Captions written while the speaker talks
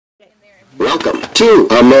Welcome to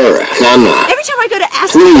Americana. Every time I go to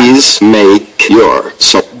ask Please make your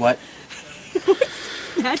What?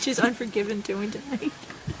 match is Unforgiven doing tonight.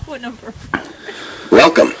 What number?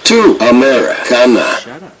 Welcome to Americana.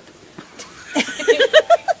 Shut up.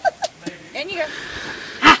 And you go.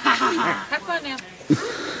 Have fun now.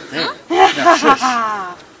 Hey. No, shush.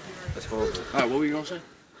 That's horrible. Alright, what were you going to say?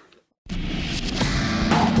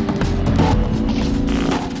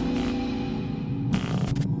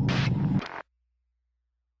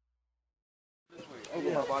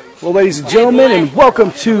 Well, ladies and gentlemen, and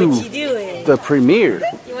welcome to the premiere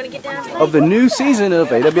of the new season of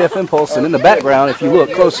AWF Impulse. And in the background, if you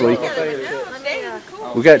look closely,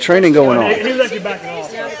 we got training going on.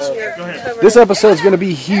 This episode is going to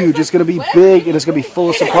be huge. It's going to be big, and it's going to be full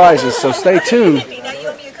of surprises. So stay tuned.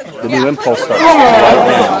 The new Impulse starts right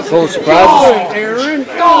now. Full of surprises.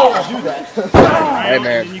 Hey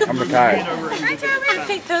man, I'm retired. I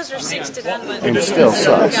think those are 6 to 9 months. And it still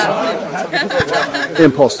sucks.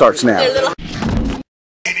 Impulse starts now. You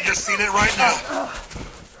just seen it right now.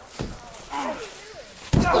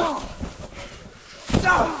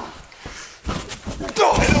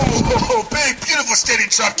 Oh, big, beautiful, steady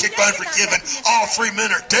drop kick by Unforgiven. All 3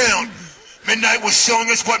 men are down. Midnight was showing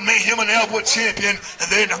us what made him an AWF champion, and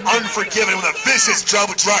then Unforgiven with a vicious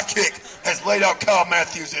double drop kick has laid out Kyle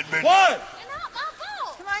Matthews at Midnight. What?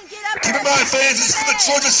 Keep in mind, fans, this is for the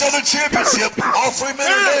Georgia Southern Championship. All 3 men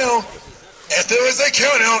are down. If there is a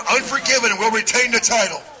count out, Unforgiven will retain the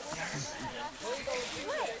title.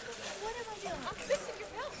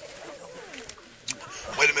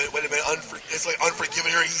 Wait a minute. It's like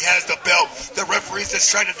Unforgiven here. He has the belt. The referee's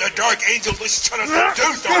just trying to, the Dark Angel is trying to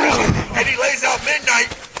seduce him. And he lays out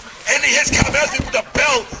Midnight. And he hits Kyle Matthews with the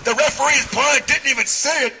belt. The referee is blind, didn't even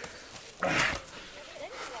see it.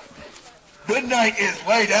 Midnight is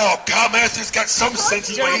laid out. Kyle Matthews got some sense.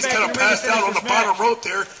 He's kind of passed out on the bottom rope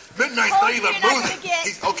there. Midnight's not even moving.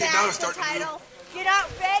 He's okay, now he's starting to move. You're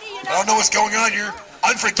not ready. I don't know what's going on here.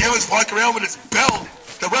 Unforgiven's walking around with his belt.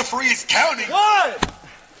 The referee is counting. What?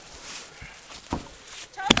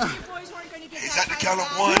 He's at the count of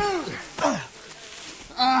 1.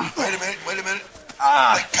 Wait a minute.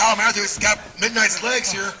 Like Kyle Matthews got Midnight's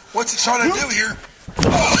legs here. What's he trying to do here?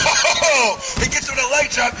 Oh, he gets him with a leg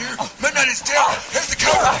drop here. Midnight is down. Here's the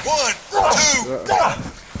cover. 1, 2.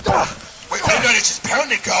 Wait, Midnight is just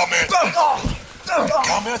pounding Kyle Matthews.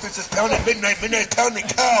 Kyle Matthews is pounding Midnight. Midnight is pounding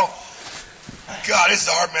Kyle. God, this is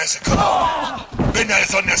a hard match to call. Midnight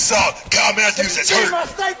is on the assault. Kyle Matthews is hurt.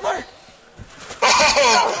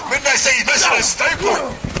 Oh, Midnight saying he's missing his stapler.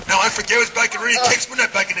 Now Unforgiven's back in the ring. He kicks Midnight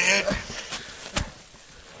back in the head.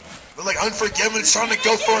 But like Unforgiven's trying to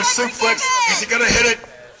go for a suplex. Is he gonna hit it?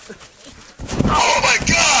 Oh my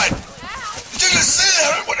God! Did you just see that?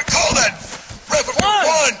 I don't want to call that. Referee,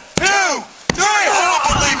 1, 2, 3. I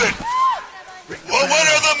don't believe it. Well,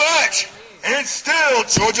 winner of the match, and still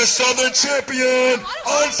Georgia Southern champion,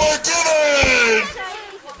 Unforgiven.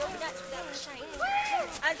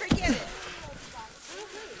 Unforgiven.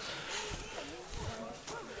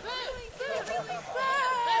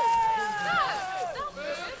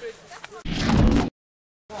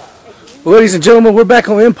 Well, ladies and gentlemen, we're back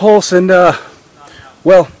on Impulse, and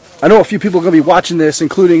well, I know a few people are going to be watching this,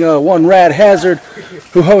 including one Rad Hazard,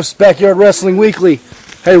 who hosts Backyard Wrestling Weekly.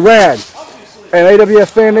 Hey, Rad, and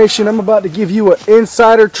AWF Fan Nation, I'm about to give you an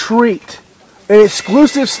insider treat, an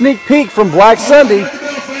exclusive sneak peek from Black Sunday.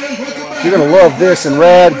 You're going to love this, and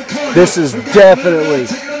Rad, this is definitely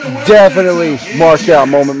mark out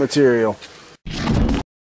moment material.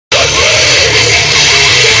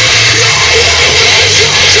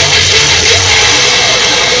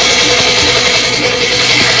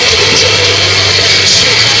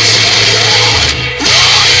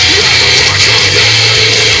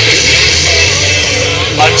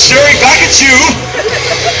 I'm staring back at you.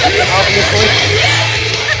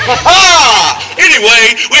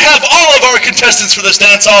 Anyway, we have all of our contestants for this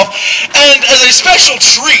dance-off, and as a special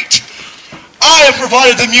treat, I have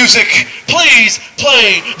provided the music. Please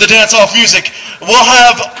play the dance-off music. We'll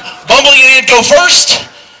have Bumbling Idiot go first,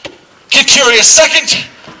 Kid Curious second,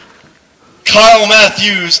 Kyle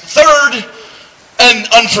Matthews third, and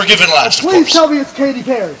Unforgiven last. Please tell me it's Katy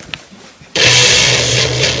Perry.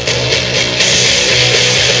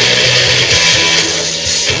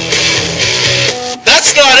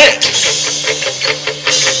 That's not it.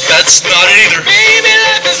 That's not it either. Baby,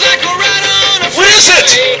 life is like a ride on a What is it?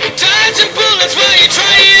 dodging bullets while you're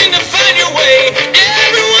trying to find your way.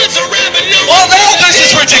 Everyone's around, but no Well, now this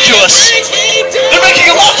is ridiculous. They're making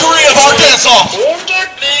a mockery of our dance-off.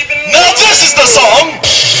 Now this is the song.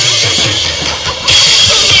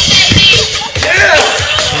 Yeah.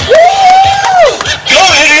 Woo!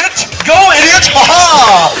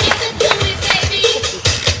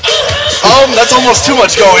 almost too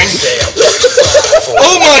much going.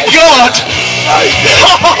 Oh my God!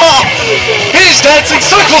 He's dancing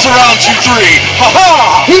circles around you three. Ha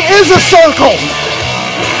ha! He is a circle.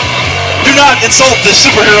 Do not insult this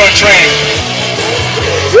superhero in training.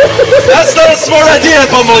 That's not a smart idea,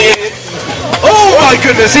 bumbling idiot. Oh my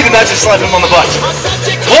goodness, he did not just slap him on the butt.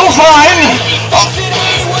 Oh, fine.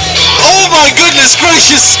 Oh my goodness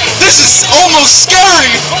gracious, this is almost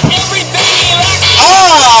scary.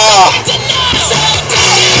 Ah!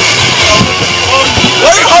 Why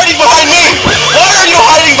are you hiding behind me? Why are you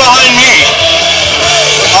hiding behind me?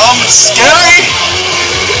 Scary?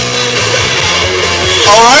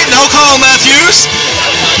 Alright, no call, Matthews.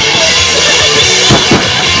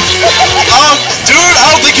 Dude, I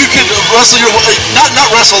don't think you can wrestle your way, not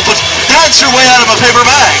wrestle, but dance your way out of a paper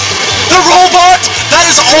bag. The robot? That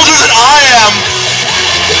is older than I am.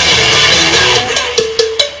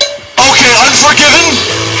 Okay, Unforgiven.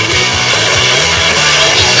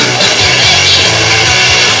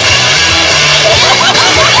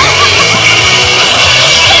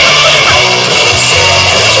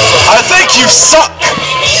 I think you suck.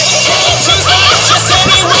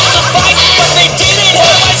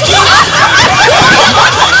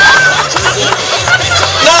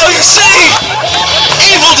 Now you see,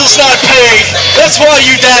 evil does not pay. That's why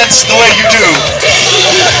you dance the way you do.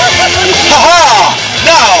 Ha-ha!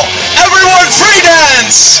 Now, everyone free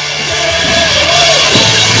dance!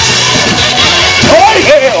 Oi,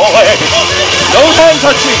 hey, oi! No hand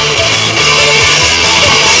touching!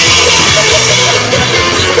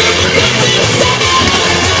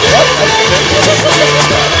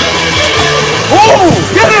 Oh,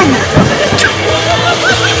 get him!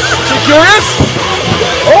 You curious?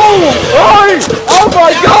 Oh, oh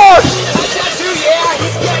my gosh!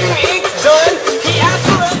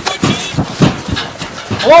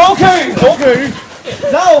 Oh, okay.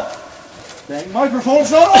 Now, that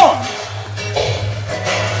microphone's not on.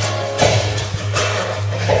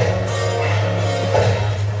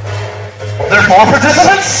 There's more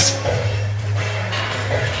participants?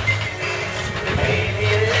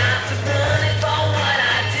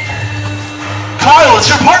 Kyle, it's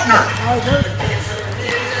your partner.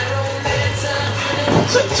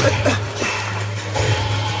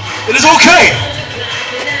 It is okay.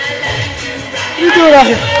 You do it out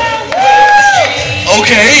here.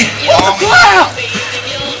 Okay. Wow!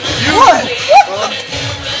 What?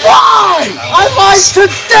 Why? I like to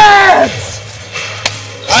dance!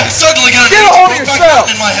 I'm suddenly gonna Get a hold of yourself!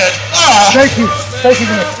 in my head. Ah. Thank you.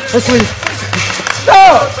 Let's leave.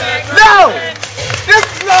 No! No! This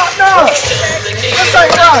is not, no! This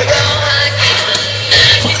ain't right!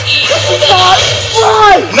 This is not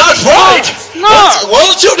right! Not right? No! Why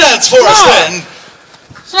don't you dance for us then?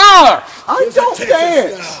 Sir! I don't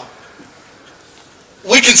dance!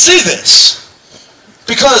 We can see this.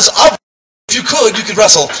 Because if you could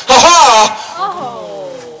wrestle. Ha-ha!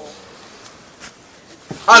 Oh.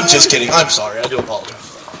 I'm just kidding. I'm sorry. I do apologize.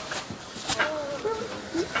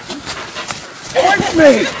 Punch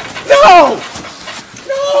me! No!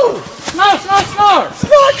 No! No! It's not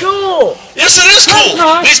cool! Yes, it is cool.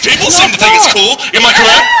 not. These people It's seem not to think it's cool. Am I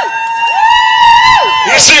correct?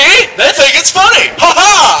 You see? They think it's funny.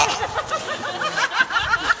 Ha-ha!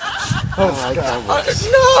 Oh my God.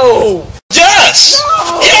 No! Yes!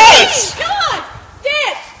 No! Yes! Come on!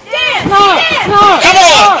 Dance! Dance! No! Dance! No! Come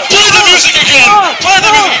on! Play the music again! Play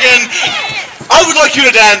the music again! I would like you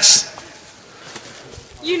to dance.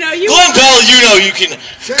 You know you Glenn Bell, you know you can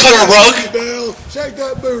cut a rug. Bell, shake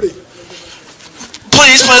that booty.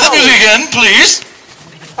 Please play the music again, please.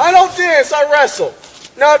 I don't dance, I wrestle.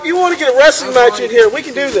 Now, if you want to get a wrestling match in here, we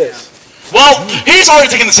can do this. Well, he's already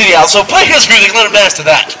taken the CD out, so play his music and let him dance to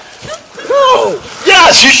that. No!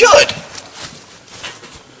 Yes, you should.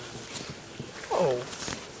 Oh.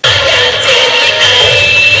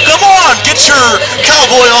 Come on, get your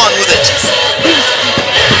cowboy on with it.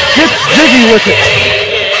 Get jiggy with it.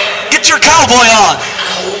 Get your cowboy on.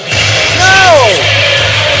 No!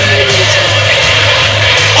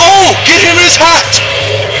 Oh, get him his hat.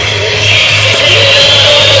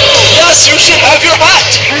 Yes, you should have your hat,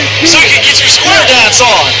 so you can get your square dance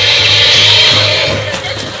on.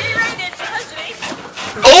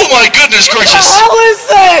 Oh my goodness gracious. What the hell is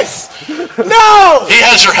this? No! He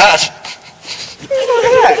has your hat. What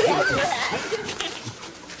hat?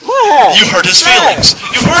 You hurt his feelings.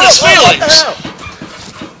 You hurt his feelings.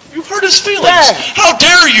 You hurt his feelings. Dad. How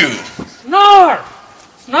dare you?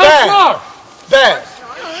 Dad.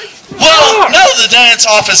 Well, now the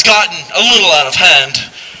dance-off has gotten a little out of hand.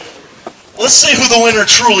 Let's see who the winner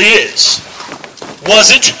truly is.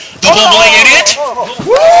 Was it the bumbling idiot? I'll face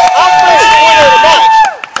the winner of the match.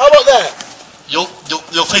 How about that? You'll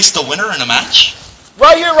face the winner in a match?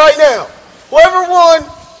 Right here, right now. Whoever won,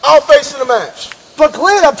 I'll face in a match. But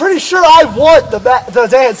Glenn, I'm pretty sure I won the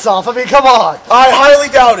dance-off. I mean, come on. I highly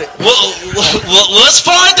doubt it. Well, let's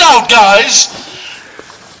find out, guys.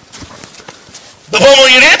 The Homo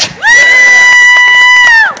Unit.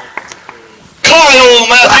 Kyle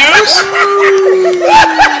Matthews.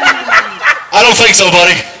 I don't think so,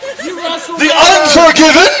 buddy. The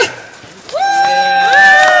Unforgiven.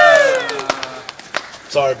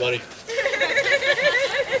 Sorry, buddy.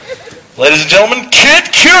 Ladies and gentlemen,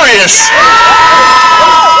 Kid Curious.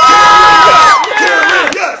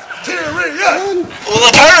 Well,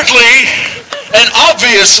 apparently, and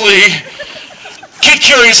obviously, Kid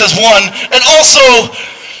Curious has won, and also,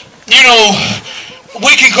 you know,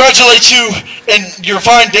 we congratulate you in your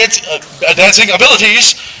fine dancing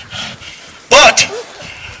abilities, but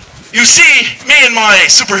you see, me and my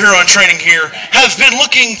superhero in training here have been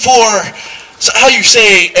looking for, how you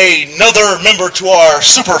say, another member to our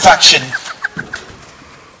super faction.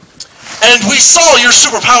 And we saw your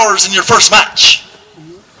superpowers in your first match.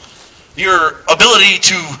 Your ability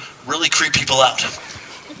to really creep people out.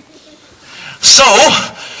 So,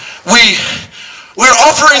 we're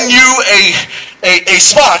offering you a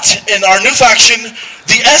spot in our new faction,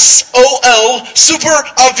 the SOL Super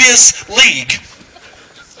Obvious League.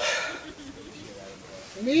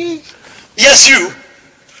 Me? Yes, you.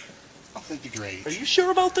 That'd be great. Are you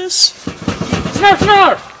sure about this? Snarf,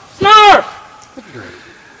 snarf, snarf. That'd be great.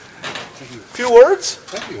 Few words?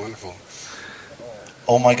 That'd be wonderful.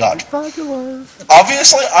 Oh my God.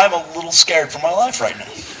 Obviously, I'm a little scared for my life right now.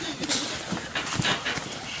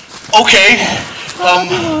 Okay.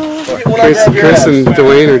 Chris and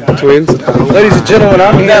Dwayne are twins. Ladies and gentlemen,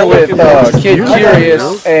 I'm here with Kid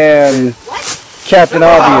Curious and Captain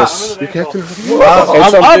Obvious. You're Captain?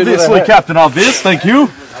 I'm Obviously Captain Obvious, thank you.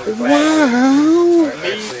 Wow.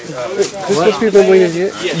 Is this supposed to be the way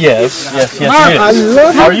yet? Yes. I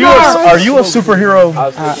love Are you a superhero?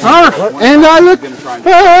 and I look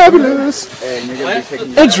fabulous.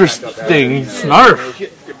 Interesting. Snarf.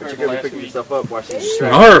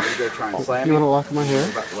 Snarf. You want to lock my hair?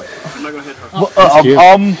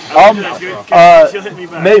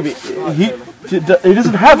 Maybe. He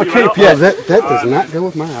doesn't have a cape yet. That does not go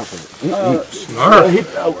with my outfit.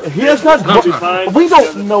 He has not. We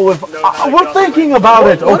don't know if. We're thinking about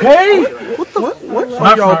it, okay? What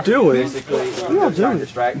are y'all doing? Basically, you're trying to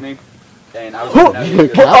distract me. And I was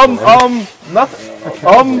nothing.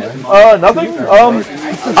 Nothing.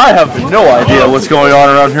 I have no idea what's going on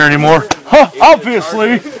around here anymore.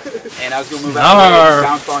 Obviously. And I was going to move out,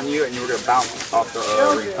 bounce on you, and you were going to bounce off the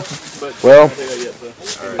ring. Well,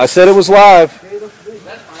 I said it was live.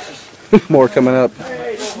 More coming up.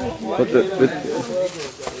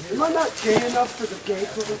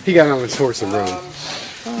 He got on his horse and rode.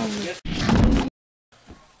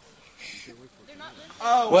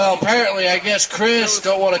 Well, apparently, I guess Chris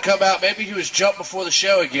don't want to come out. Maybe he was jumped before the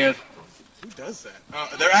show again. Who does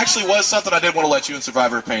that? There actually was something I did want to let you and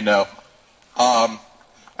Survivor of Pain know.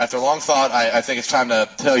 After long thought, I think it's time to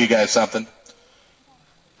tell you guys something.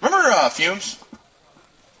 Remember Fumes?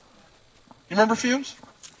 You remember Fumes?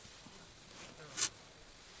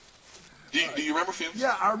 Do you remember Fumes?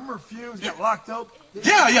 Yeah, I remember Fumes got locked up.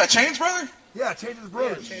 Yeah, Chains brother? Yeah, Chains'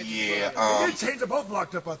 brother. Yeah, Chains are both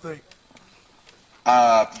locked up, I think.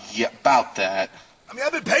 yeah, about that. I mean,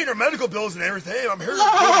 I've been paying their medical bills and everything. I'm here.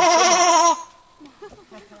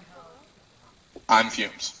 I'm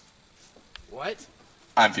Fumes. What?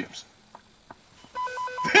 I'm Fumes.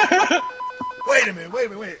 Wait a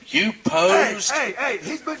minute. You posed. Hey,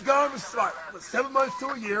 he's been gone for 7 months to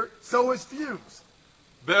a year, so is Fumes.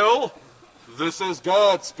 Bill, this is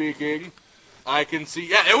God speaking. I can see.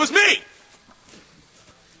 Yeah, it was me!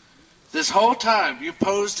 This whole time, you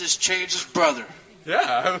posed as Change's brother.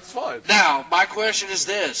 Yeah, it was fun. Now, my question is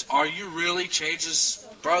this. Are you really Change's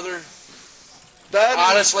brother?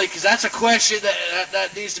 Honestly, because that's a question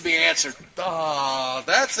that needs to be answered.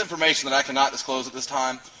 That's information that I cannot disclose at this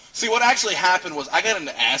time. See, what actually happened was I got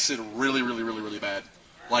into acid really bad.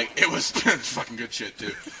 Like, it was fucking good shit,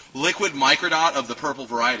 too. Liquid microdot of the purple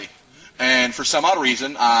variety. And for some odd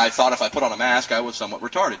reason, I thought if I put on a mask, I was somewhat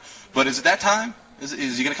retarded. But is it that time? Is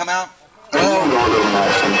he going to come out? Well,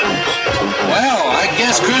 I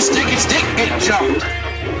guess Chris Dickens did get jumped.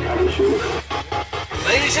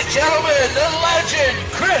 Ladies and gentlemen, the legend,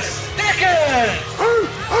 Chris Dickens!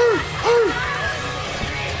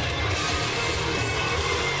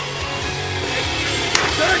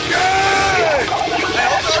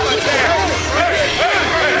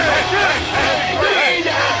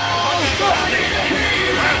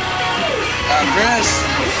 Chris,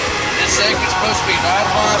 this segment's supposed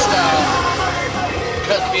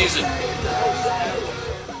music.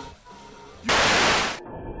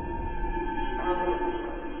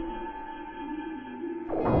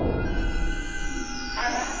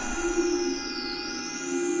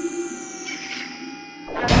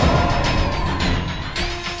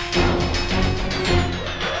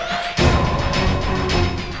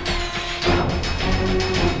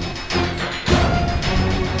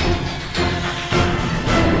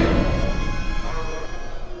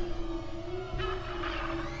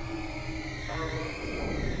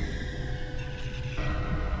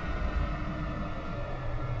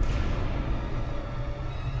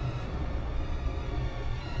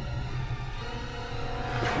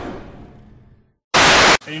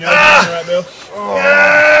 You know what right, Bill?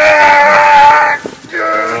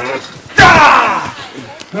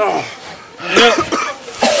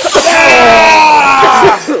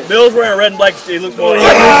 Bill's wearing red and black. He looks more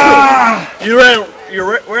like you're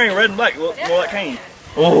wearing red and black. More like Kane.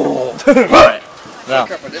 Oh. Alright. Now,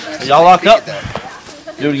 y'all lock up.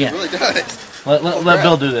 Do it again. It really does. Let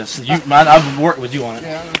Bill do this. I've worked with you on it.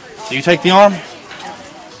 So you take the arm,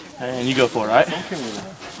 and you go for it, alright?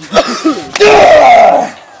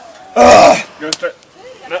 Go straight.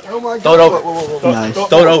 Oh my God. Throw it over. Nice.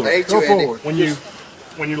 Throw it over. Go forward.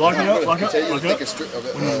 When you're locking up, lock up. When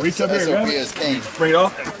you reach up here, grab it, bring it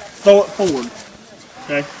off, throw it forward.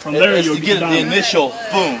 Okay. From there you'll get the initial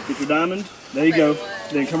boom. Get your diamond. There you go.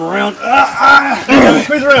 Then come around.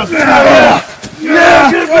 Squeeze around. Yeah.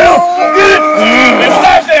 Get it, Bill. Get it. Then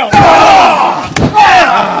slide down.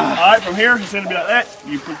 All right. From here, it's gonna be like that.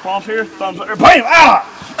 You put palms here, thumbs up there. Bam!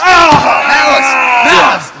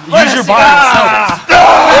 Use your body to sell this. There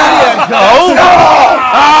you go.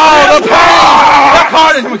 The pound! That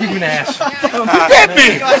part is going to kick you in the ass. Hit me!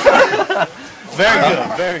 Very good,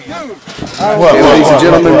 very good. Well, ladies and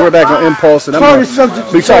gentlemen, we're back on Impulse, and I'm going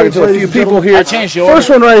to be talking to a few people here. First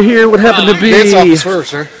one right here would happen to be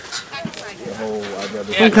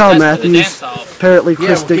I'm Kyle Matthews. Apparently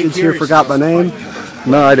Chris Dickens here forgot my name.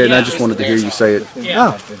 No, I didn't. I just wanted to hear you say it.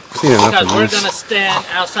 Yeah. Because we're going to stand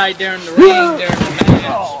outside during the ring, during the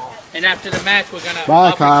match. And after the match, we're going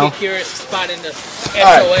to kick your spot in the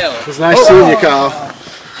SOL. It was nice seeing you, Kyle.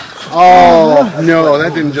 Oh, no,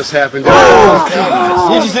 that didn't just happen. You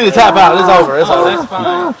just need to tap out. It's over. It's over. That's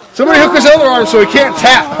fine. Somebody hook his other arm so he can't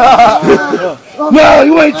tap. No,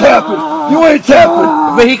 you ain't tapping. You ain't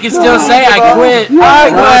tapping. But he can still say, I quit.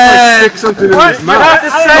 I Stick something in his mouth.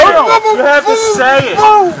 You have to say it.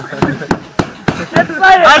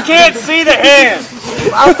 I can't see the hand.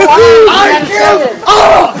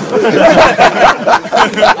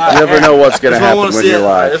 You never know what's going to happen when you're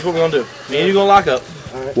live. That's what we're going to do. Me and you going to lock up.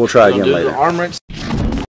 We'll try again later. Arm wrench. And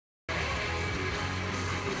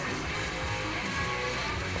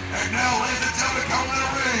now, ladies and gentlemen, coming to the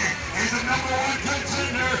ring, he's the #1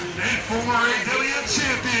 contender and former AWF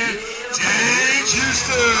champion, James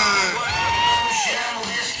Houston.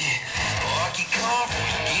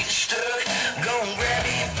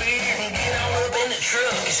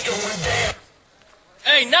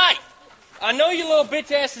 Hey, Knight! I know your little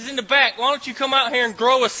bitch ass is in the back. Why don't you come out here and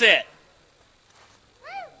grow a set?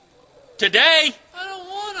 Today? I don't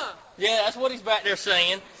wanna. Yeah, that's what he's back there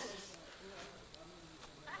saying.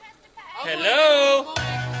 Hello?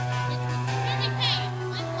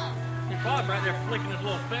 He's probably back there flicking his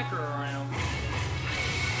little pecker around.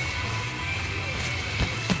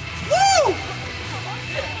 Woo!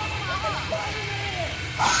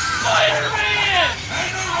 Spider-Man!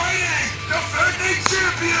 And the reigning, defending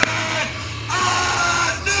champion,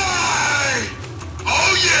 Knight!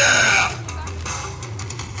 Oh yeah!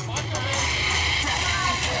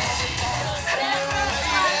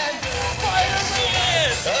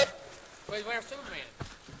 Well, he's wearing Superman.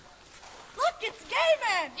 Look, it's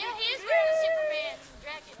Gay-Man. Yeah, he is wearing a Superman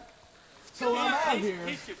jacket. So I'm out here.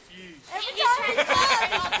 He's confused. Every time we fly,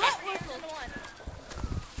 my butt works in one.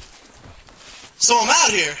 So I'm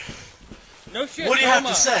out here. No shit. What do you have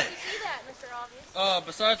to say? See that, Mr. Obvious?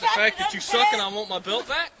 Besides the fact that you suck and I want my belt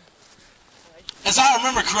back? As I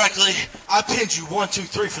remember correctly, I pinned you 1, 2,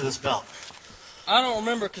 3 for this belt. I don't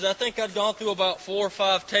remember because I think I'd gone through about 4 or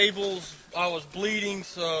 5 tables. I was bleeding,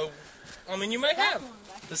 so I mean, you may have.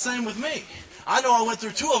 The same with me. I know I went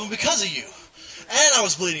through 2 of them because of you. And I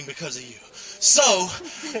was bleeding because of you. So,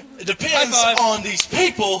 it depends on these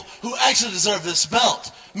people who actually deserve this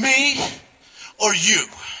belt. Me or you.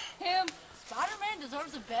 Him. Spider-Man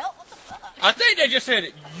deserves a belt? What the fuck? I think they just said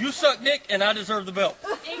it. You suck dick and I deserve the belt.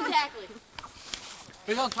 Exactly.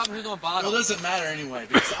 Who's on top and who's on bottom? Well, it doesn't matter anyway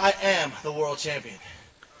because I am the world champion.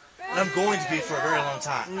 And I'm going to be for a very long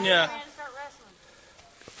time. Yeah.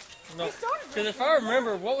 No, because if I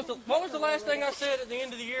remember, what was the last thing I said at the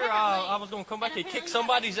end of the year? I was going to come back and kick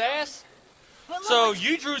somebody's ass. So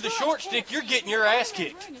you drew the short stick. You're getting your ass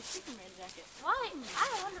kicked. Why?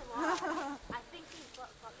 I wonder why. I think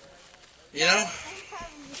he's You know?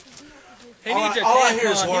 He needs a all I hear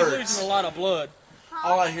is tampon. words. He's losing a lot of blood.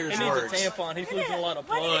 All I hear is He needs words. a tampon. He's losing a lot of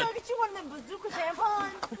Why blood. didn't I get you one of them bazooka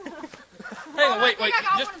tampons? Hang on, wait. I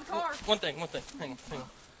got Just one in the car. one thing. Hang on.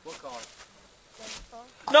 What car?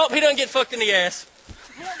 Nope, he doesn't get fucked in the ass.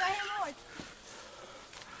 You don't got hemorrhoids.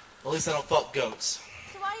 At least I don't fuck goats.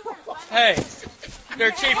 So why you wearing sweaters? Hey,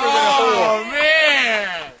 they're cheaper than a whore. Oh,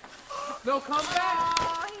 man! No, come back!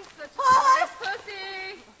 Oh, he's such a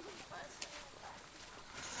pussy.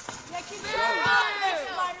 Yeah, keep it up,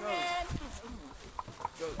 Spider-Man.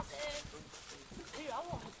 Dude, I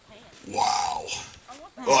want his pants. Wow.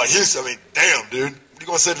 Oh, yes, I mean, damn, dude. What are you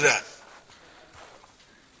going to say to that?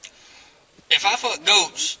 If I fuck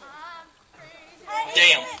goats, Hey,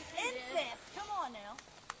 damn. incest. Come on now.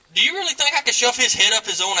 Do you really think I could shove his head up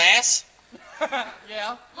his own ass?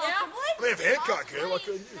 Yeah. Possibly. I mean, if Hancock could, why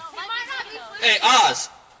couldn't you? It might not be Hey, Oz.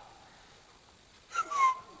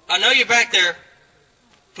 I know you're back there.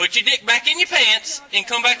 Put your dick back in your pants and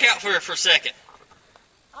come back out for a second.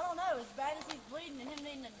 I don't know. As bad as he's bleeding and him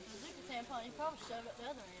needing a bazooka tampon, he probably shoved it the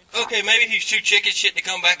other end. Okay, maybe he's too chicken shit to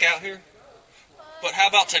come back out here. But how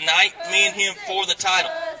about tonight, me and him for the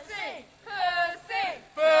title? Pussy. Pussy.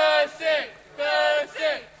 Pussy!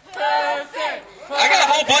 Pussy! Pussy! I got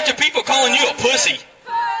a whole bunch of people calling you a pussy.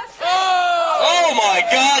 Oh my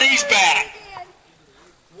God, he's back.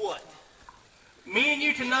 What? Me and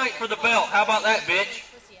you tonight for the belt. How about that, bitch?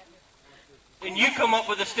 And you come up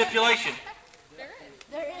with a stipulation. There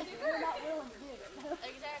is. We're not willing to do it.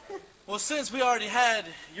 Exactly. Well, since we already had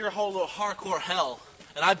your whole little hardcore hell,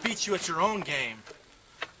 and I beat you at your own game,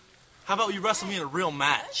 how about you wrestle me in a real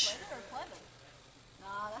match?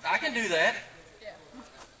 I can do that.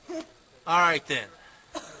 All right, then.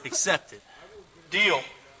 Accepted. Deal.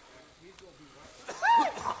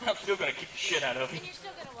 I'm still going to kick the shit out of him. And you're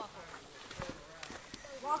still gonna walk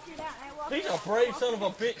over. Walk you down. Hey, walk He's you a down. brave son of a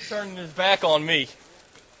bitch turning his back on me.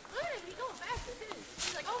 Look at him, he's going faster too.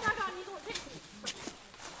 He's like, oh my god, he's going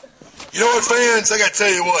pixie. You know what, fans? I got to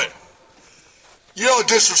tell you what. You don't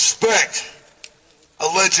disrespect a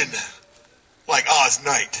legend like Oz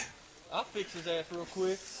Knight. I'll fix his ass real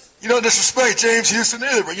quick. You don't disrespect James Houston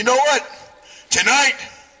either, but you know what? Tonight,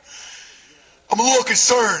 I'm a little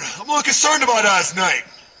concerned. I'm a little concerned about Oz Knight.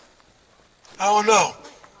 I don't know.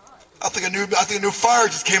 I think a new fire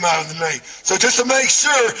just came out of the night. So just to make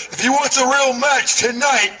sure, if he wants a real match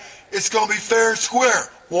tonight, it's going to be fair and square,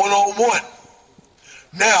 one-on-one.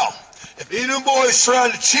 Now, if any of them boys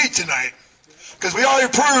trying to cheat tonight, because we already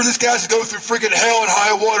proved this guy's go through freaking hell and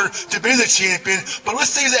high water to be the champion, but let's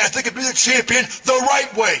see that if they can be the champion the right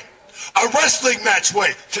way. A wrestling match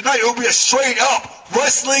way. Tonight it will be a straight up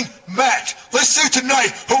wrestling match. Let's see tonight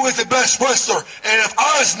who is the best wrestler. And if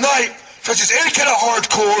Oz Knight touches any kind of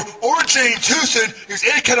hardcore, or James Houston is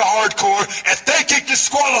any kind of hardcore, if they get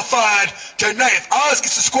disqualified tonight, if Oz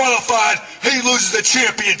gets disqualified, he loses the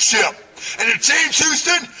championship. And if James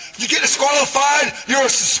Houston, you get disqualified, you're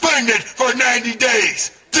suspended for 90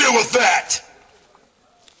 days. Deal with that.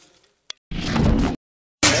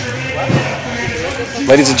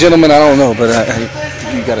 Ladies and gentlemen, I don't know, but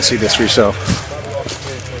you got to see this for yourself.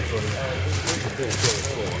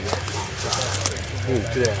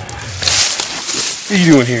 What are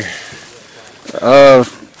you doing here?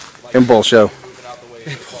 Impulse show.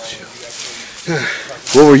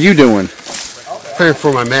 What were you doing? Preparing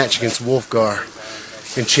for my match against Wolfgar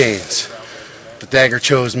in chains. The Dagger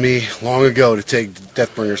chose me long ago to take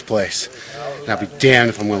Deathbringer's place. And I'll be damned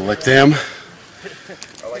if I'm going to let them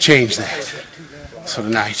change that. So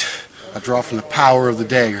tonight, I draw from the power of the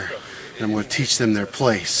Dagger, and I'm going to teach them their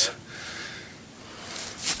place.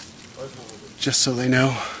 Just so they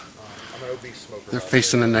know, they're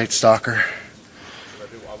facing a Night Stalker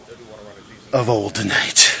of old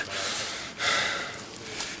tonight.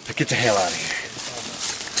 Now get the hell out of here.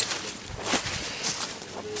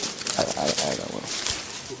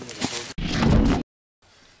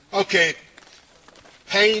 Okay,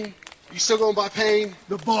 Payne, you still going by Payne?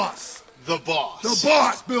 The boss. The boss. The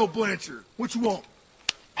boss, Bill Blanchard. What you want?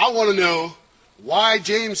 I want to know why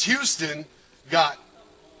James Houston got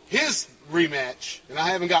his rematch and I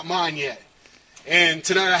haven't got mine yet. And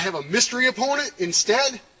tonight I have a mystery opponent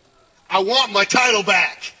instead. I want my title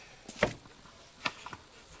back.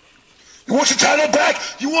 You want your title back?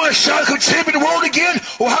 You want a shot at champion of the world again?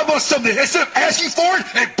 Or how about something? Instead of asking for it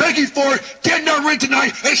and begging for it, get in that ring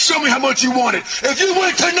tonight and show me how much you want it. If you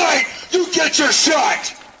win tonight, you get your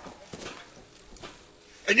shot.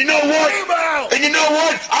 And you know what? And you know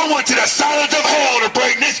what? I went to the silence of hell to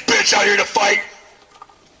bring this bitch out here to fight.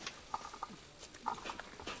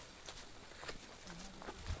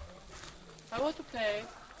 I want to play.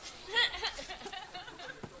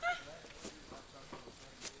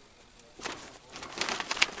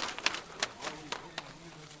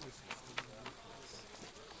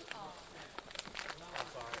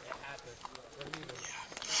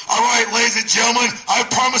 Alright, ladies and gentlemen, I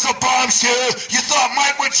promise a bombshell. You thought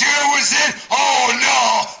Mike Wachira was it? Oh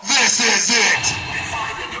no, this is it!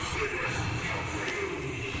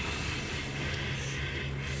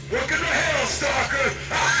 Welcome to hell, stalker!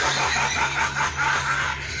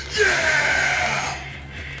 Yeah!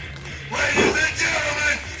 Ladies and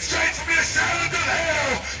gentlemen, straight from the silence of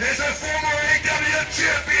hell is a former AWF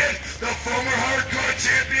champion, the former hardcore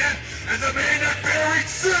champion, and the man that buried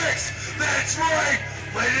 6! That's right!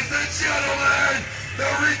 Ladies and gentlemen,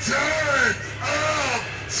 the return of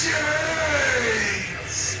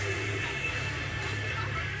James!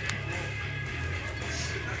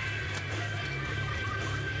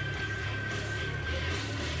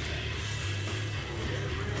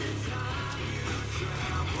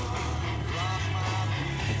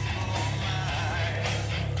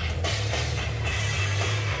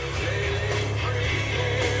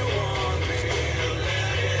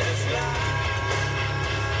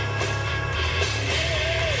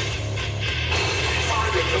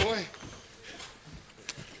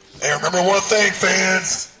 Hey, remember one thing,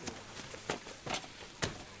 fans.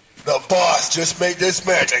 The boss just made this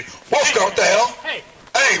match. Hey, Wolfgar, what the hell? Hey!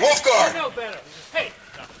 Hey, Wolfgar! You know better. Hey!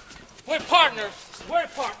 We're partners. We're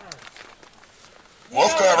partners.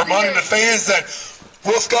 Wolfgar reminding the fans that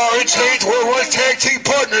Wolfgar and Chains were one tag team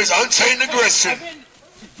partners, Unchained Aggression. I've been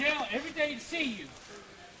to jail every day to see you.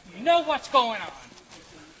 You know what's going on.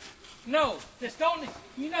 No, just don't.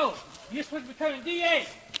 You know, you're supposed to be becoming DA.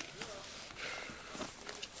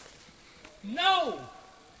 No!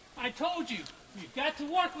 I told you, you've got to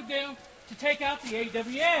work with them to take out the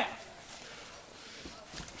AWF.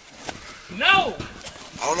 No!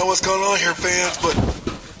 I don't know what's going on here, fans, but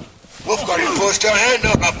Wolfgar didn't push down hand.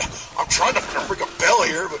 No, I'm trying to bring a bell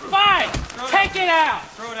here, but... Fine! Take it out!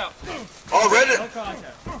 Throw it out. Already? No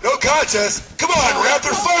contest. No contest? Come on, Rap,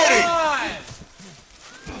 they're fighting!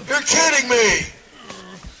 You're kidding me!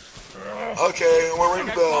 Okay, we're ringing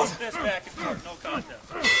the bell. This back and forth. No contest.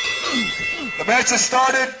 The match has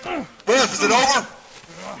started. Ref, is it over?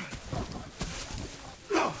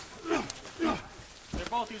 They're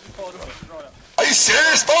both using closed fists. Throw it out. Are you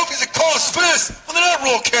serious? Both using closed fists? When did that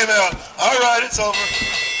rule came out? All right, it's over.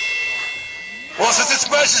 Well, since this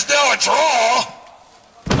match is now a draw,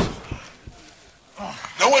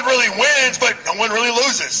 no one really wins, but no one really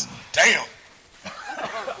loses. Damn.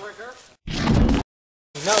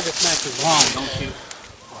 You know this match is long, don't you?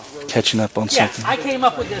 Catching up on Yeah, something. I came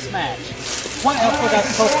up with this match. What else was I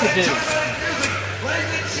supposed to do? You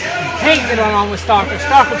can't get along with Stalker.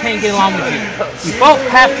 Stalker can't get along with you. You both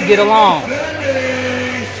have to get along.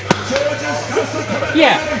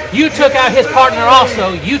 Yeah, you took out his partner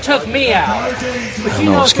also. You took me out. But I don't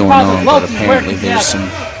know what's going on, but apparently there's some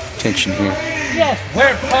tension here. Yes,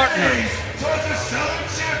 we're partners.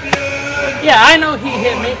 Yeah, I know he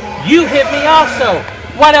hit me. You hit me also.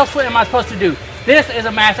 What else am I supposed to do? This is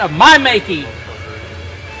a match of my making.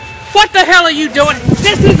 What the hell are you doing?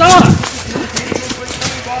 This is on.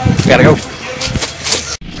 Gotta go.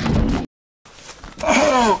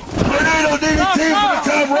 Oh, tornado DDT from the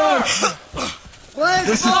top rope.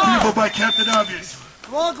 This is People by Captain Obvious.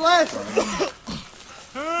 Come on, Glenn.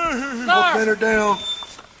 Both men are down.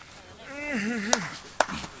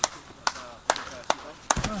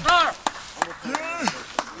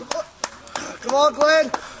 Come on,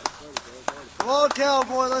 Glenn. Come on,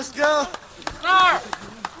 cowboy, let's go.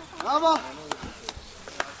 Come on.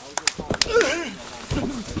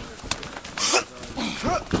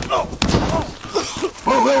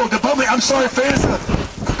 Whoa, the bubbly, I'm sorry, fans.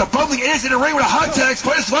 The bubbling idiot's in the ring with a hot tag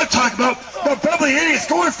spot. That's what I'm talking about. The bubbling idiot's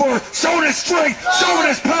going for it, showing his strength, showing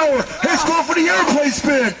his power. He's going for the airplane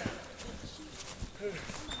spin.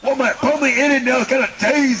 Oh, my bubbling idiot now got a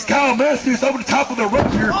dazed Kyle Matthews over the top of the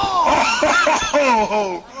rope here.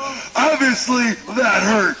 Oh, obviously that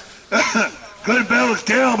hurt. Glenn Bell is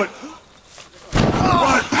down, but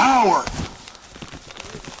what power.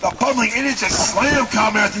 The bubbling idiot just slammed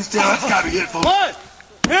Kyle Matthews down. That's got to be it, folks. 1,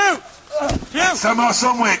 2, 2. And somehow,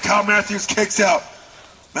 some way, Kyle Matthews kicks out.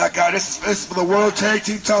 That guy, this is for the World Tag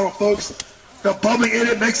Team title, folks. The bubbling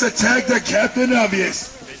idiot makes a tag to Captain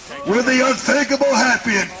Obvious. With the unthinkable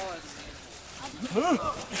happening.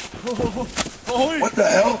 What the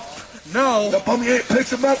hell? No. The bummy ain't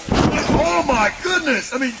picks him up. Oh my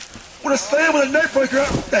goodness! I mean, what a slam with a neck breaker.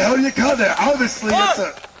 What the hell you got there? Obviously, it's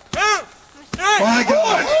a. My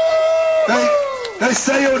God. They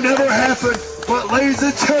say it'll never happen, but ladies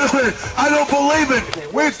and gentlemen, I don't believe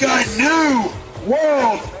it. We've got new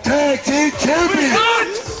World Tag Team Champions.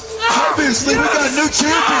 Obviously, we got new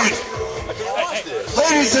champions.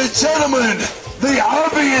 Ladies and gentlemen, the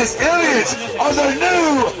obvious idiots are the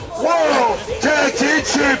new World Tag Team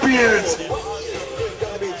Champions.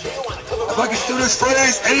 If I can steal this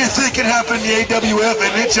phrase, anything can happen in the AWF,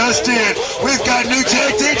 and it just did. We've got new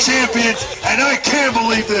Tag Team Champions, and I can't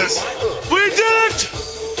believe this. We did it!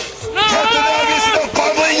 Captain August is a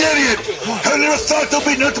bumbling idiot. I never thought there'd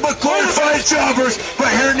be nothing but glorified jobbers, but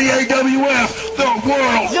here in the AWF, the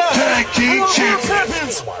World Tag Team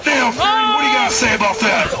Champions. Now, Fury, what do you got to say about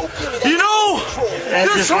that? You know, that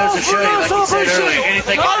just goes to show you, like you said earlier,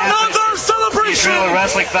 anything can happen. Another celebration! The Israel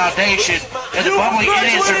Wrestling Foundation and the bumbling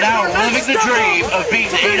idiots are now living the dream of being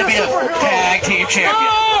the AWF Tag Team Champion.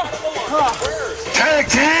 Tag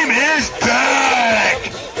Team is back!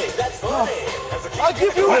 Wait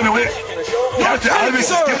a minute, Captain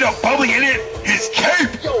August is giving a bumbling idiot his cape!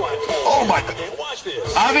 Oh my God.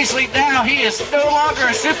 Obviously now he is no longer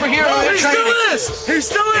a superhero in He training. still is! He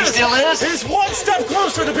still is! He still is? He's one step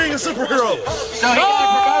closer to being a superhero. So he got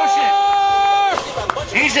a promotion.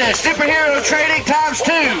 He's a superhero training ×2.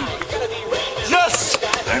 Yes!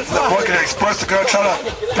 And the Bucket Express are going to try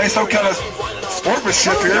to pay some kind of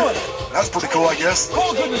sportsmanship here. That's pretty cool, I guess.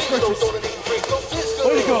 Oh, goodness gracious.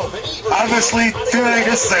 Way to go. Obviously, feeling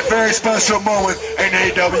this is a very special moment in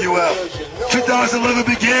AWF. 2011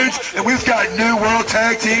 begins, and we've got new World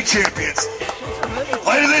Tag Team Champions.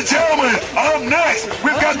 Ladies and gentlemen, up next,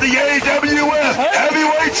 we've got the AWF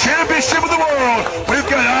Heavyweight Championship of the World. We've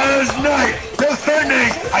got Oz Knight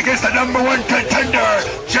defending against the #1 contender,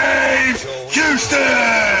 James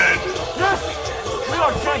Houston. Yes! We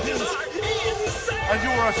are champions.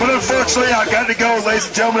 But unfortunately, I got to go, ladies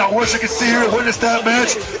and gentlemen. I wish I could see here and witness that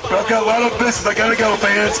match, but I've got a lot of business. I got to go,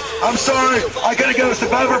 fans. I'm sorry. I got to go.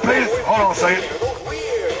 Survivor Pain. Hold on a second.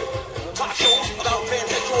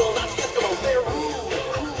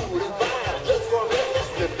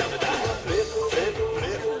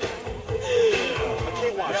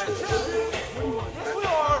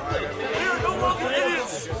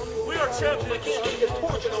 We are champions.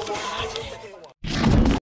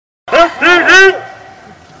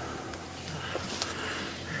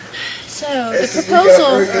 So, the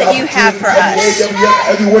proposal that you have for us.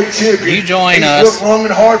 You join us,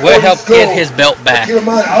 we'll help get his belt back. You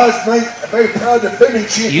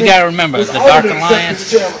gotta remember, the Dark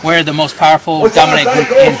Alliance, we're the most powerful, dominant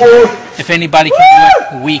group in here. If anybody can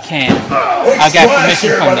do it, we can. I got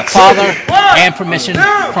permission from the Father and permission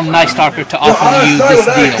from Night Stalker to offer you this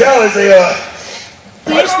deal.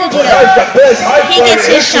 Here's the deal. He gets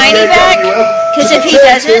his shiny back, because if he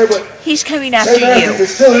doesn't, he's coming after you.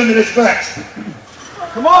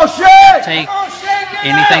 Come on, Shay! Take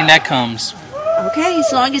anything that comes. Okay,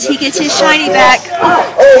 as long as he gets his shiny back.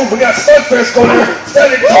 Oh, we got Slugfest going here.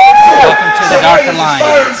 Welcome to the Dark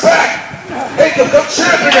Alliance.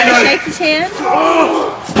 Shake his hand.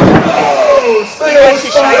 Oh, Wants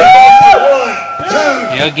his shiny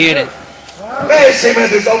back. You'll get it. Man, Shane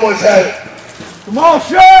Matthews almost had it. Come on,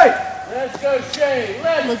 Shay! Let's go, Shay.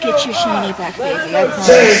 We'll get your shiny back, baby. I promise.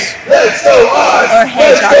 Shane, let's go, Oz! Or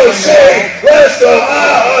head Let's go, Shane! Let's go,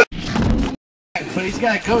 Oz! But he's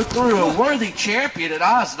got to go through a worthy champion at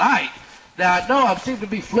Oz Night. Now, I know I seem to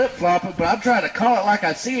be flip-flopping, but I'm trying to call it like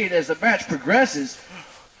I see it as the match progresses.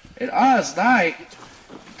 At Oz Night,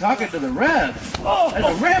 talking to the ref, and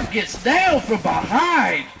the ref gets down from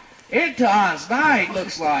behind into Oz Night,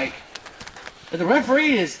 looks like. And the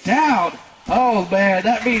referee is down. Oh, man,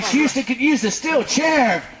 that means Houston can use the steel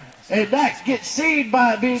chair and not get seen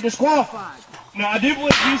by being disqualified. Now, I do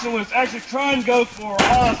believe Houston was actually trying to go for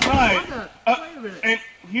Oz Knight, and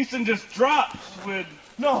Houston just drops with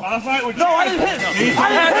Oz Knight. No, I didn't hit him. I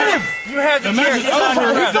didn't hit him. You had the chair. He's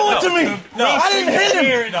doing it to me. No, I didn't hit him.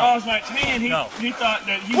 In Oz Knight's hand, he thought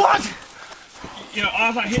that Houston,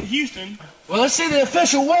 Oz Knight hit Houston. Well, let's see the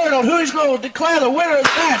official word on who's going to declare the winner of the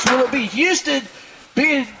match. Will it be Houston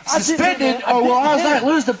being suspended, or will Oz Knight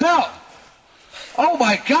lose the belt? Oh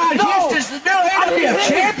my God, Houston's the new AWF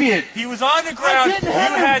champion! He was on the ground, you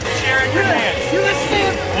had the chair in your hand.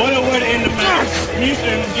 What a way to end the match.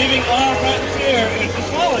 Houston giving Oz Knight the chair and it's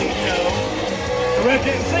swallowing it, The ref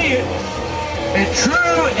didn't see it. In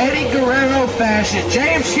true Eddie Guerrero fashion,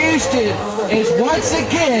 James Houston is once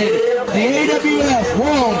again the AWF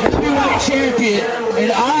World Heavyweight Champion,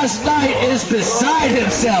 and Oz Knight is beside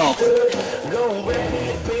himself.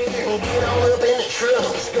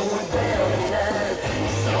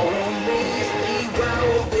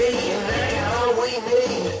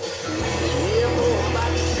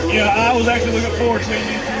 Yeah, I was actually looking forward to seeing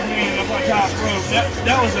these two men up on top rope.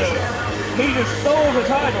 That was he just stole the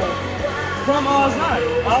title from Oz Knight.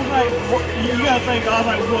 Oz Knight, you gotta think Oz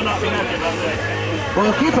Knight will not be happy about that.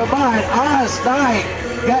 Well, keep in mind, Oz Knight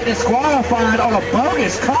got disqualified on a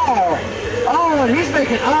bogus call. Oh, and he's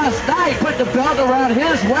making Oz Knight put the belt around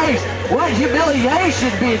his waist. What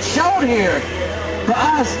humiliation being shown here. But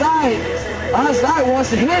Oz Knight wants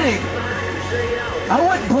to hit him. I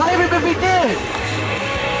wouldn't blame him if he did.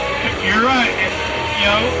 You're right. You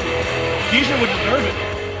know, Houston would deserve it.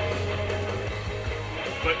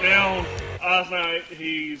 But now, Oz Knight,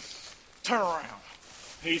 he's turn around.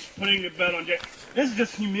 He's putting the belt on Jack. This is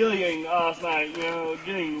just humiliating Oz Knight, you know,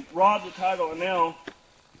 getting robbed the title and now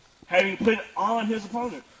having put it on his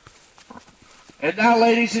opponent. And now,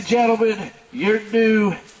 ladies and gentlemen, your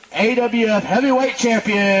new AWF Heavyweight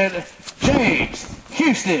Champion, James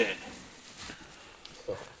Houston.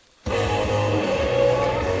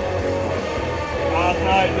 Oz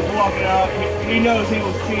Knight just walking out. He knows he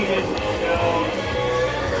was cheated, you know.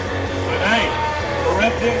 But hey, the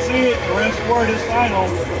ref didn't see it. The ref's word is final.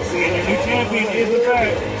 And your new champion is, in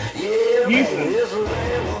fact, Houston.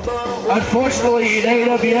 Unfortunately, in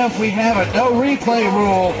AWF, we have a no replay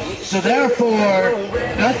rule, so therefore,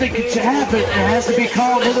 nothing can happen. It has to be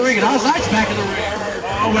called in the ring. And Oz Knight's back in the ring.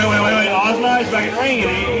 Oh, wait. Oz Knight's back in the ring,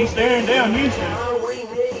 and he's staring down Houston.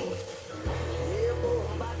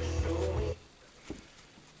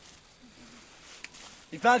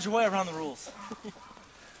 You found your way around the rules.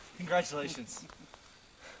 Congratulations.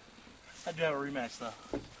 I do have a rematch, though.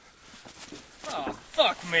 Oh,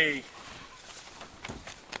 fuck me.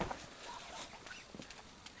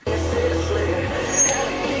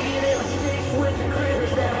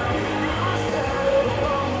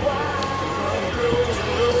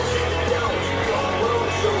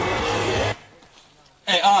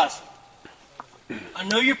 Hey, Oz. I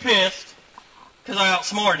know you're pissed because I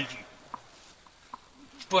outsmarted you.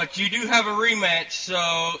 But you do have a rematch,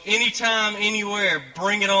 so anytime, anywhere,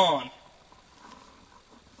 bring it on.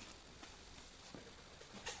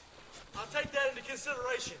 I'll take that into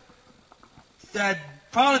consideration. That'd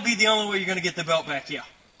probably be the only way you're going to get the belt back, yeah.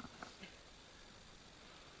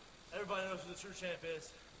 Everybody knows who the true champ is.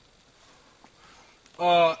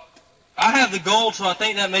 I have the gold, so I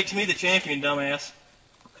think that makes me the champion, dumbass.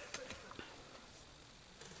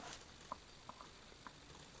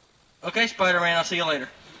 Okay, Spider-Man, I'll see you later.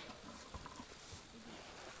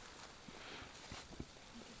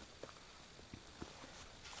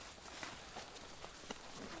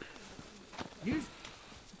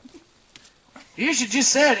 You should just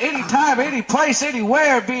said anytime, any place,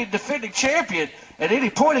 anywhere, being defending champion at any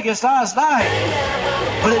point against Oz Knight.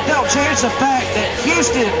 But it don't change the fact that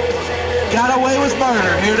Houston got away with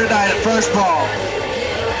murder here tonight at First Ball.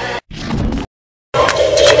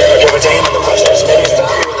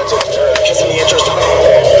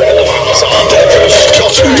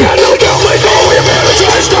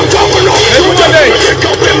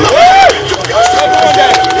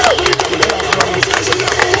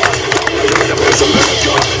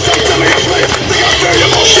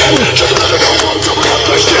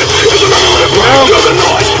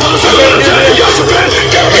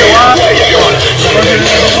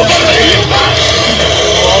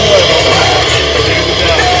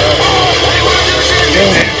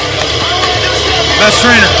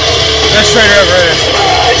 Best trainer ever had.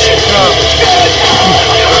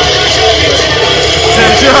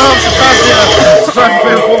 I'm surprised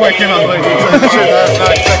the fullback came out late.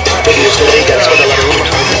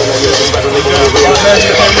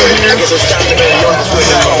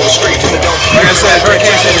 Like I said,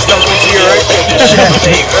 Hurricane said it's dumped into you, right?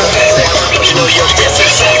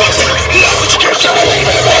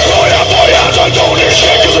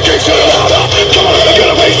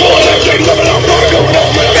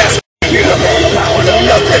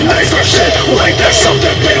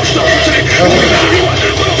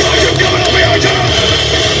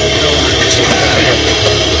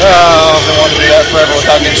 Oh, I've been wanting to do that forever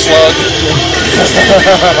without getting slugged.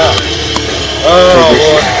 Oh,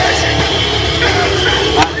 Lord.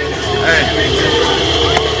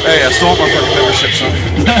 Hey, I stole my fucking membership, son.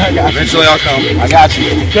 Eventually I'll come. I got you.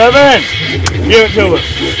 Kevin, give it to us.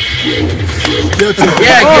 Give it to us.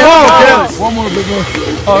 Yeah, give it to us. One more big one.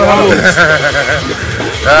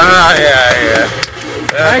 Yeah.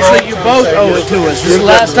 Actually, you both owe it to us. This is the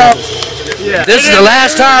last time. Yeah. This is the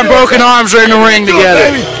last time broken arms are in the ring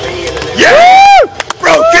together. Yeah!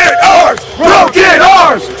 Broken arms! Broken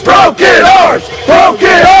arms! Broken arms!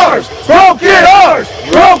 Broken arms! Broken arms!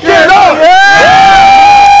 Broken arms!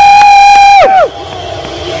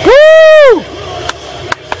 Woo!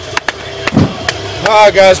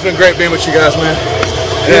 out, guys. It's been great being with you guys, man.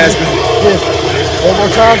 It has been. One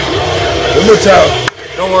more time. One more time.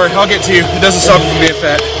 Don't worry, I'll get to you. It doesn't stop me from being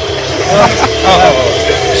fat.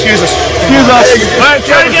 Excuse us. Excuse us. All right,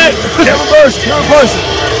 try it again. Camera person. Camera person.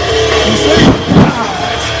 You see?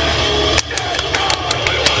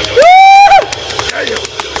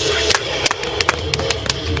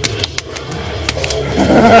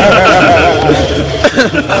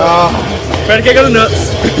 Try to kick out the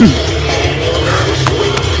nuts.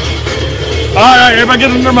 Alright, everybody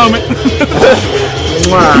get in their moment.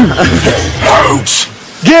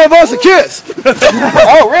 Give us a kiss.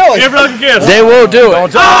 Oh, really? Give everybody a kiss. They will do it. Oh!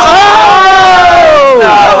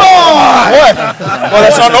 What? Well,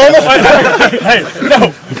 that's not normal? Hey,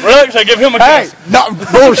 no. Relax, I give him a kiss. No,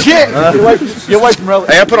 bullshit. Get away from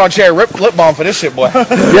Hey, I put on cherry lip balm for this shit, boy.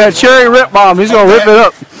 Yeah, cherry rip bomb. He's gonna rip it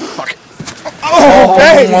up. Oh,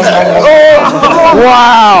 hey.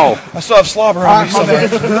 Wow. I still have slobber on me somewhere.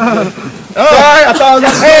 Sorry, I thought I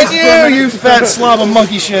was hey, you fat slob of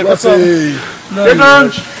monkey shit. What's up? Your turn.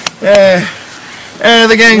 Yeah.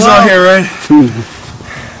 The gang's all here, right?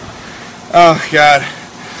 Oh, God.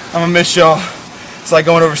 I'm gonna miss y'all. It's like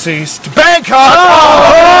going overseas to Bangkok.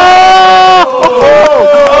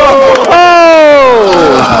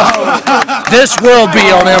 This will be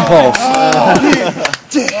on Impulse.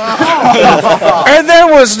 And there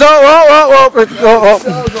was no.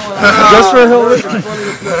 Just for Hillary.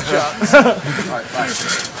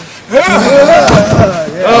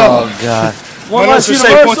 Oh, God. One last to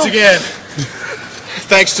say once again,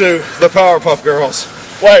 thanks to the Powerpuff Girls.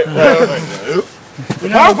 Wait. The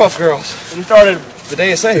Powerpuff Girls. We started. The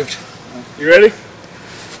day is saved. You ready?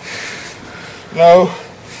 No.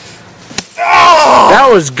 That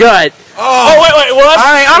was gut. Oh, wait. What?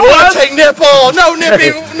 I don't want to take nipple. No,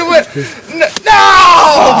 nippy. No.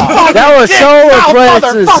 That was solar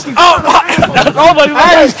plexus. Oh, buddy.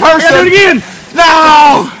 Hey, curse it again.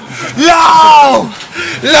 No.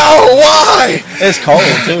 Why? It's cold,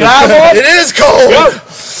 too. It is cold.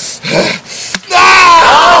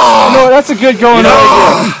 No, that's a good going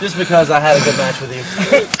on. Just because I had a good match with you.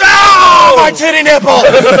 No! My titty nipple!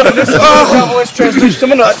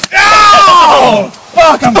 No!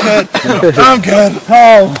 Fuck, I'm good. I'm good.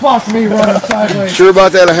 Oh, fuck me running sideways. Sure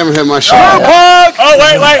about that? I haven't had my shot. Screw pug! Oh,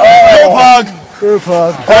 wait. Screw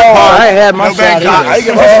pug. Oh, I ain't had my shot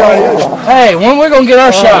either. Hey, when we gonna get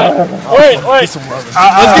our shot? Wait. Let's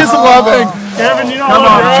get some loving. Kevin, you know I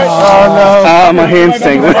love you, right? Oh, no. My hand's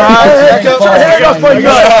tingling. Here goes pretty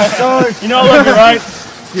good. You know I love you, right?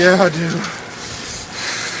 Yeah, I do.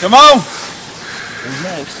 Come on. Who's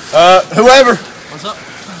next? Whoever. What's up?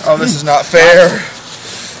 Oh, this is not fair.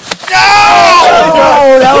 No!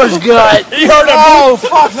 Oh, that was good. You heard that? Oh,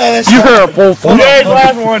 fuck that. You heard a bull. Jay's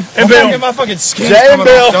last one. And Bill. Get my fucking skin. Jay and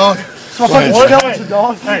Bill. Dog. My fucking skeleton,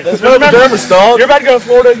 dog. Hey, you're about to go to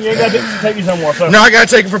Florida and you ain't got to take me somewhere. So. No, I gotta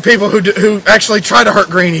take it from people who actually try to hurt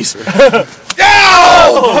greenies. No!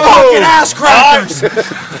 Fucking ass crackers!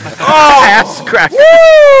 Ass crackers. Woo!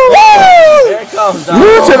 Here it comes, dog.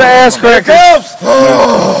 Woo to the ass crackers.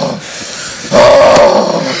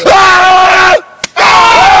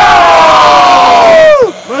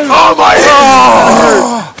 Oh my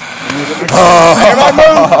God!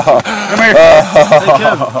 Come here.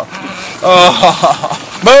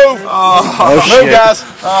 Move! Move, guys!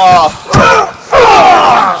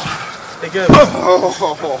 Hey, good.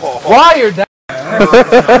 Why you're down?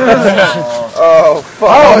 Oh, fuck.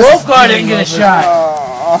 Oh, Wolfgar didn't get a shot.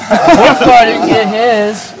 Wolfgar didn't get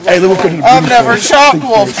his. Hey, look what he I've never chopped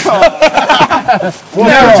Wolfgar. You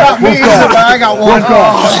never chopped me either, but I got one.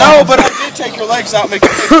 No, but I did take your legs out and make you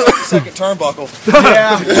take the second turnbuckle.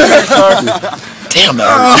 Yeah. Damn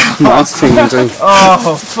that. That's tingling.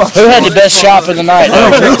 Oh, fuck. Who had the best shot for the night?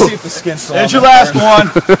 See if the skin's still on. It's your last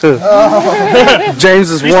one.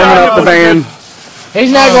 James is warming up the band.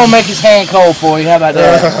 He's not going to make his hand cold for you. How about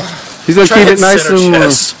that? He's going to keep it nice and warm.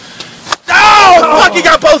 Oh, fuck, he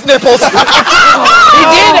got both nipples. He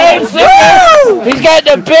did, He's got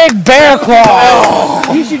the big bear claw.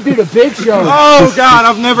 You should do the big show. Oh, God,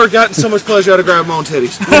 I've never gotten so much pleasure out of grabbing my own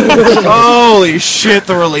titties. Holy shit,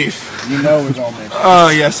 the relief. You know we're going to make it. Oh,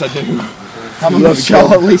 yes, I do. I'm going to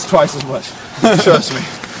kill at least twice as much. Trust me.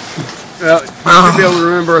 Well, you'll be able to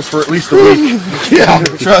remember us for at least a week. Yeah,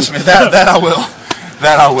 trust me, that I will.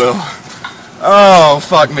 That I will. Oh,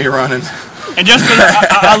 fuck me running. And just because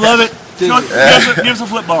I love it, give us a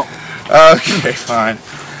flip bump. Okay, fine.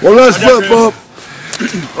 Well, let's flip up.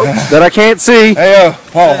 that I can't see. Hey,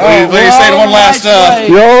 Paul, what do you say to one last,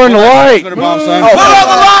 You're in the light. Put on the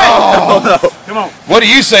light! Oh, no. Come on. What do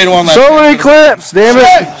you say to one last? So many clips, damn it.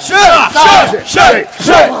 Shake!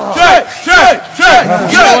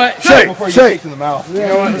 Shake. In the mouth. You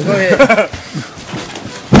know what? Go ahead.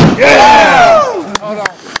 Yeah! Hold on.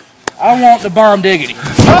 I want the bomb diggity.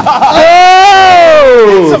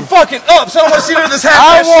 Oh! Some fucking ups. I don't want to see none of this half.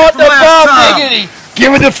 I want the bomb diggity.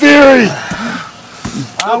 Give it to Fury.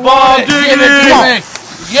 The bomb diggity.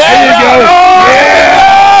 Yeah! There you go.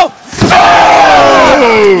 Yeah! Oh!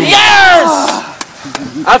 Yes!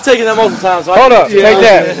 I've taken that multiple times. So Hold up. Take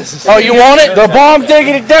that. Oh, you want it? The bomb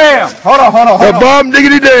diggity down. Hold on. The bomb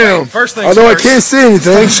diggity down. First thing. Although I can't see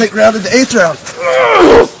anything. Shake round in the 8th round.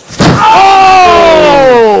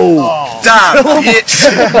 Oh! Die, bitch.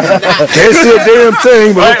 Can't see a damn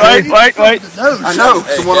thing, but Wait. I know.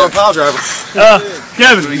 Someone on a pile driver.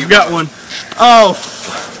 Kevin, you got one. Oh,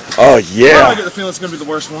 oh yeah. I get the feeling it's going to be the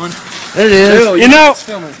worst one. It is. You know,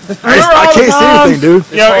 I can't see anything, dude.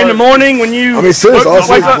 You know, in the morning when you seriously, all I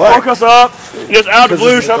see is black. woke us up, just out of the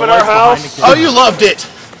blue, shove at our house. Oh, you loved it.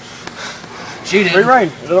 She did. Free reign.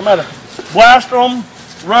 It doesn't matter. Blast them.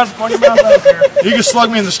 Run your mouth out there. You can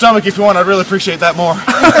slug me in the stomach if you want. I'd really appreciate that more.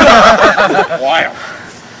 Wow.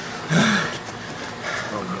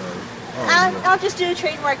 I'll just do a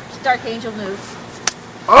trademark Dark Angel move.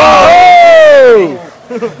 Oh!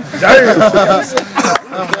 Damn.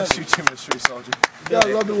 I'm going to shoot you in the street, soldier. Yeah,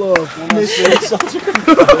 love the love.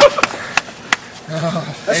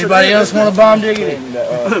 Anybody else want a bomb diggity?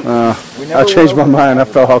 I changed my mind. I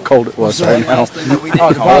felt how cold it was right now. Oh,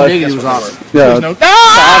 the bomb diggity was awesome. Yeah.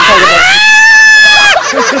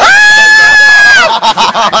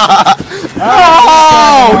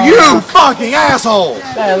 Oh, you fucking asshole!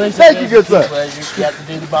 Thank you, good sir.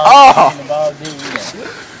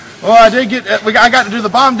 Well, I did get. I got to do the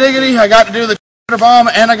bomb diggity. I got to do the bomb,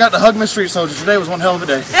 and I got to hug my street soldier. Today was one hell of a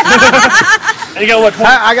day. And you got what?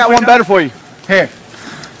 I got one better for you. Here.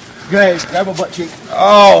 Go ahead, grab a butt cheek.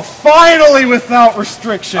 Oh, finally without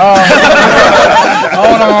restriction. Hold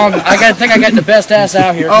on. I think I got the best ass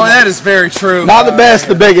out here. Oh, that is very true. Not the best,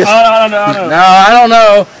 the biggest. No. No, I don't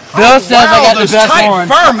know. Bill says I got the best tight, one.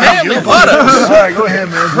 firm, manly buttocks. All right, go ahead,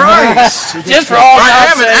 man. Christ. Just for all I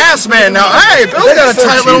am an ass man now. Hey, Bill's got a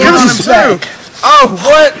tight little one on him too. Oh,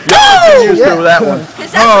 what? With that one.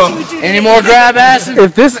 Any more grab asses?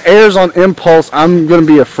 If this airs on Impulse, I'm going to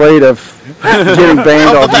be afraid of getting banned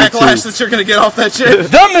All off the backlash YouTube. that you're going to get off that shit.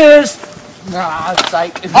 Dumbass! Nah,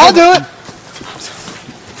 psych. I'll do it.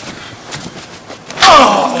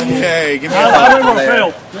 Oh, yay. Give me a I didn't want to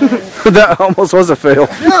fail. That almost was a fail.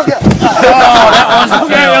 Oh, that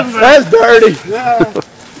was a That's dirty.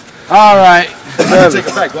 All right. Take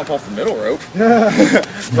it back. Bump off the middle rope.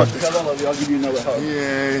 I'll give you another hug.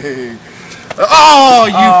 Yay. Oh,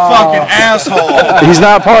 you fucking asshole. He's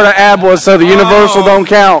not part of AWF, so the Universal don't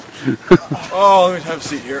count. Oh, let me have a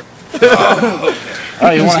seat here.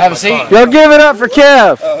 Oh, you want to have a seat? Yo, give it up for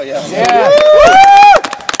Kev. Oh, yeah. Yeah.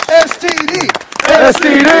 STD.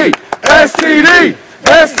 STD. STD.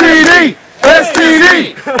 STD.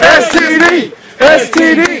 STD. STD.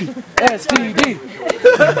 STD. STD.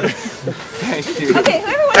 Okay,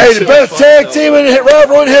 whoever Hey, the best tag team in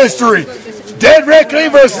rivalry in history. Dead Reckley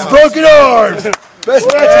versus Broken Arms. Best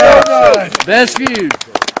match of all time. Best view.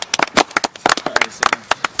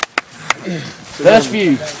 Best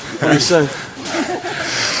view. What do you say?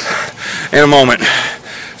 In a moment.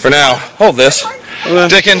 For now, hold this.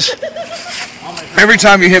 Dickens, every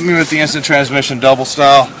time you hit me with the instant transmission double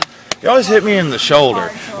style, you always hit me in the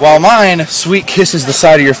shoulder. While mine, sweet kisses the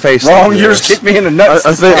side of your face. Wrong, yours kicked me in the nuts.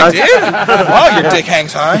 I did? Wow, your dick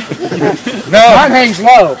hangs high. No. Mine hangs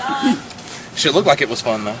low. Shit looked like it was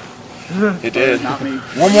fun, though. It did. Not me.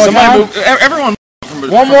 One more Somebody time? move, everyone from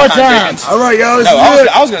One more behind time. Dickens. All right, y'all. No,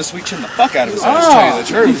 I was going to sweet chin the fuck out of his ass, to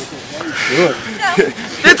tell you the truth.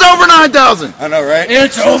 It's over 9,000. I know, right?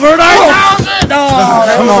 It's over 9,000.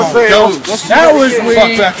 Come on, Go. That was fuck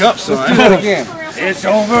weak. back up, son. Do it again. It's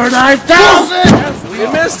over 9,000.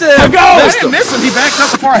 You missed him. I didn't miss him. He backed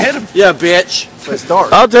up before I hit him. Yeah, bitch. Let's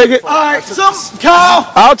start. I'll take it. All right,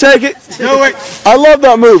 Kyle. I'll take it. Do it. I love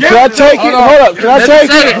that move. Can I take it? Hold up. Can I take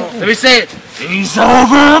it? Let me say it. He's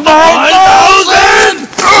over 9,000.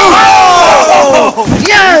 Oh!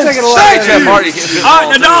 Yes. Thank you. All right,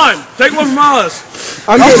 now Don, take one from us.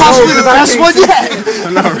 I'm That's getting possibly old. the best one yet. I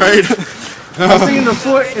know, right? I seen the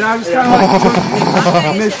foot, and I was kind of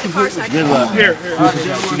like, missed completely. Good luck. Here.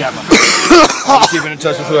 You got mine. I'm keeping in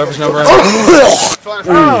touch with whoever's number.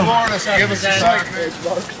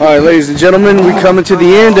 All right, ladies and gentlemen, we're coming to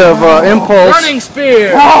the end of Impulse. Running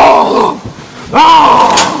spear.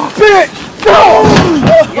 Ah, bitch! No!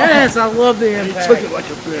 Yes, I love the impact. Took it like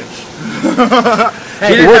a bitch.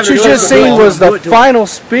 Hey, what you just seen was the final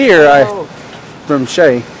spear from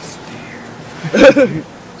Shay.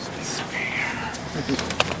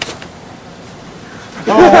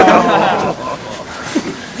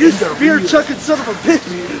 You spear chucking son of a bitch!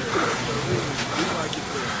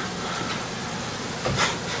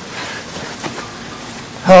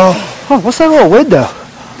 Oh, what's that little window?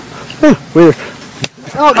 Weird.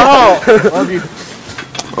 Oh, love you.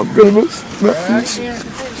 I'm gonna miss Matthews.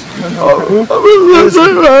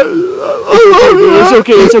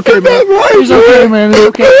 It's okay, man. It's okay, man. It's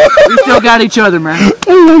okay. We still got each other, man. I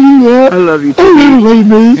love you, man. I love you too. Oh, you leave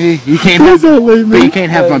me. You can't have, but you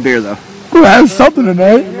can't have my beer though. Well, I have something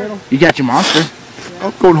tonight. You got your monster.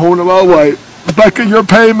 I'm going home to my wife. Becca, your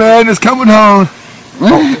pay man is coming home.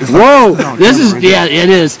 Whoa! This is it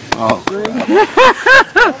is. Oh.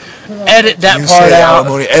 Edit that part out.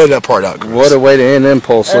 Edit that part out. Chris. What a way to end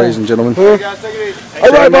Impulse, ladies and gentlemen. All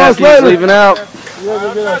right, boss. Later. Leaving out.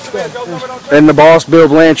 And the boss, Bill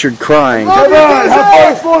Blanchard, crying. All right,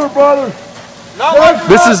 have fun, brother.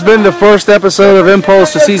 This has been the first episode of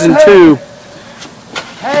Impulse to Season 2.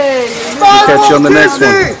 Hey, We'll catch you on the next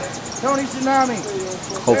one. Tony Tsunami.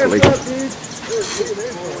 Hopefully. What's up, dude?